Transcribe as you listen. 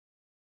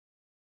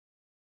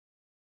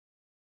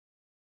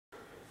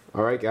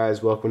Alright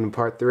guys, welcome to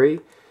part 3.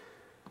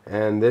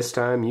 And this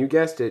time, you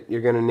guessed it, you're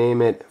going to name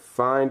it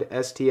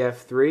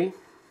FINDSTF3.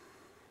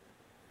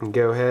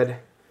 Go ahead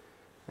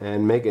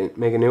and make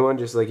a new one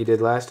just like you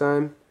did last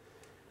time.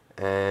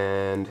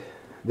 And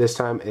this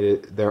time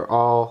they're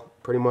all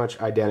pretty much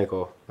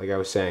identical, like I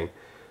was saying.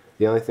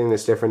 The only thing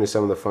that's different is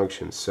some of the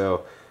functions.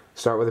 So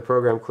start with the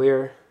program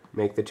clear,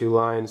 make the 2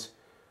 lines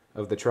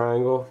of the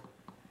triangle.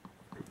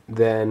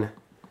 Then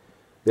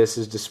this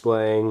is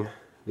displaying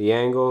the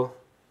angle,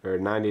 or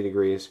 90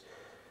 degrees.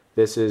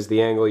 This is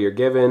the angle you're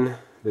given.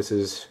 This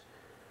is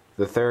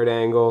the third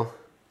angle.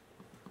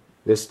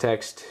 This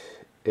text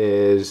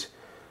is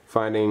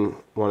finding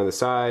one of the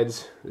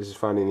sides. This is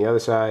finding the other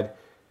side.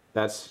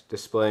 That's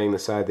displaying the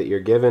side that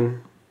you're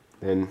given.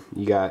 And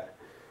you got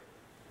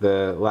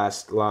the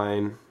last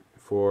line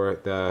for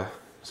the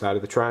side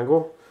of the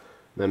triangle.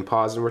 Then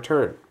pause and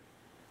return.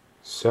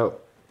 So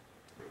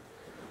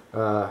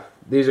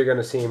these are going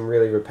to seem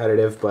really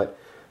repetitive, but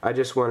I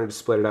just wanted to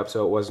split it up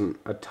so it wasn't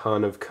a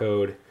ton of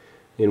code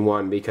in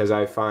one, because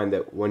I find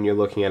that when you're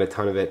looking at a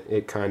ton of it,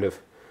 it kind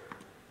of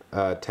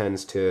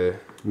tends to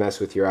mess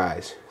with your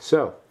eyes.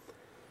 So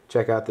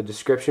check out the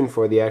description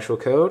for the actual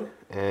code,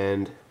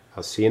 and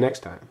I'll see you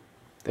next time.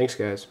 Thanks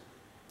guys.